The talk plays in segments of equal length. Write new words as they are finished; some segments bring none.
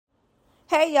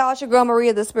Hey y'all, it's your girl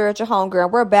Maria, the Spiritual Homegirl,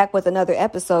 and we're back with another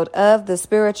episode of the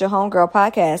Spiritual Homegirl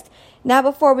podcast. Now,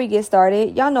 before we get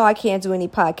started, y'all know I can't do any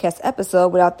podcast episode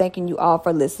without thanking you all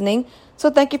for listening.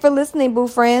 So thank you for listening, boo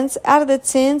friends. Out of the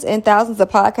tens and thousands of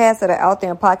podcasts that are out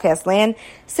there in podcast land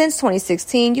since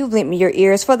 2016, you've lent me your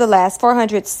ears for the last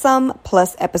 400 some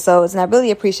plus episodes, and I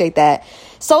really appreciate that.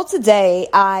 So today,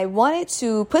 I wanted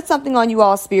to put something on you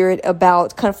all's spirit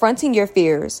about confronting your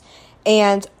fears,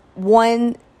 and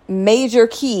one major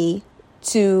key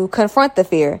to confront the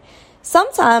fear.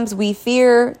 Sometimes we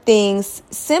fear things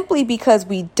simply because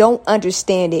we don't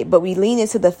understand it, but we lean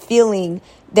into the feeling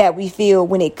that we feel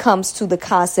when it comes to the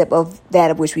concept of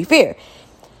that of which we fear.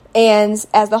 And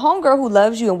as the homegirl who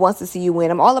loves you and wants to see you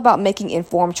win, I'm all about making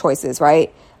informed choices,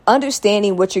 right?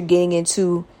 Understanding what you're getting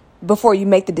into before you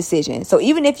make the decision. So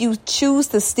even if you choose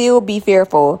to still be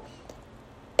fearful,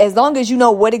 as long as you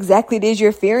know what exactly it is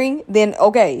you're fearing, then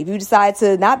okay. If you decide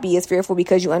to not be as fearful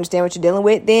because you understand what you're dealing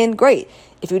with, then great.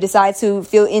 If you decide to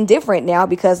feel indifferent now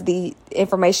because of the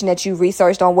information that you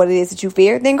researched on what it is that you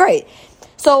fear, then great.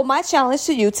 So my challenge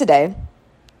to you today,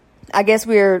 I guess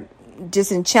we're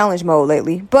just in challenge mode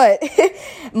lately, but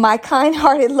my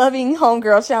kind-hearted, loving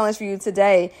homegirl challenge for you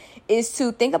today is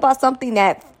to think about something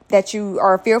that you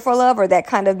are fearful of or that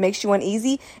kind of makes you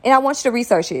uneasy, and I want you to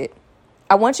research it.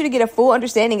 I want you to get a full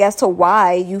understanding as to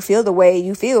why you feel the way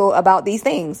you feel about these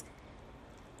things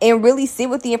and really sit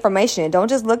with the information. Don't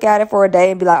just look at it for a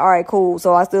day and be like, all right, cool.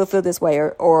 So I still feel this way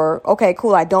or okay,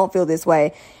 cool. I don't feel this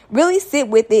way. Really sit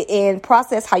with it and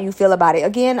process how you feel about it.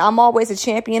 Again, I'm always a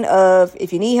champion of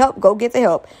if you need help, go get the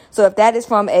help. So if that is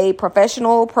from a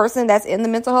professional person that's in the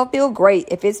mental health field, great.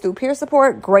 If it's through peer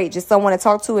support, great. Just someone to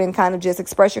talk to and kind of just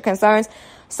express your concerns.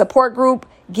 Support group,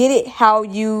 get it how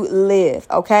you live.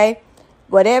 Okay.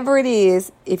 Whatever it is,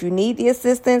 if you need the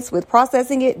assistance with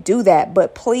processing it, do that.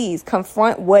 But please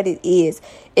confront what it is.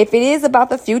 If it is about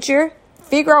the future,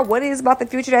 figure out what it is about the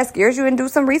future that scares you and do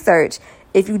some research.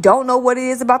 If you don't know what it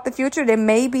is about the future, then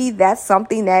maybe that's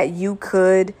something that you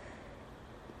could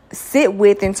sit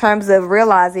with in terms of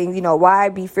realizing, why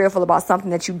be fearful about something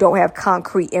that you don't have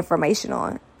concrete information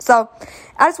on. So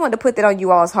I just wanted to put that on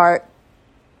you all's heart.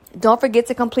 Don't forget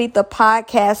to complete the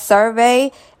podcast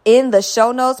survey in the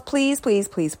show notes. Please, please,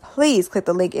 please, please click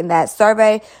the link in that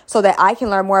survey so that I can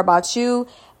learn more about you.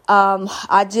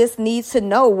 I just need to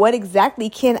know what exactly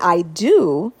can I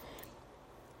do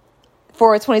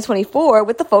for 2024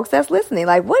 with the folks that's listening.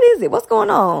 Like, what is it? What's going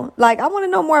on? Like, I want to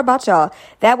know more about y'all.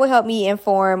 That will help me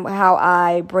inform how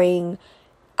I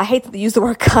hate to use the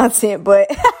word content, but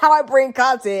how I bring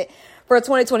content for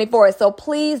 2024. So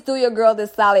please do your girl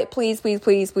this solid. Please, please,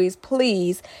 please, please,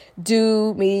 please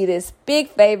do me this big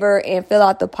favor and fill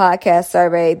out the podcast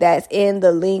survey that's in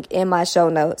the link in my show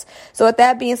notes. So with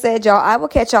that being said, y'all, I will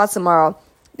catch y'all tomorrow.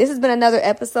 This has been another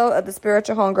episode of the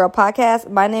Spiritual Homegirl podcast.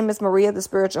 My name is Maria, the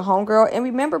Spiritual Homegirl. And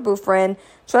remember, boo friend,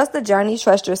 trust the journey,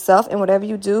 trust yourself, and whatever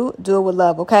you do, do it with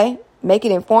love, okay?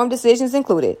 Making informed decisions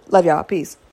included. Love y'all. Peace.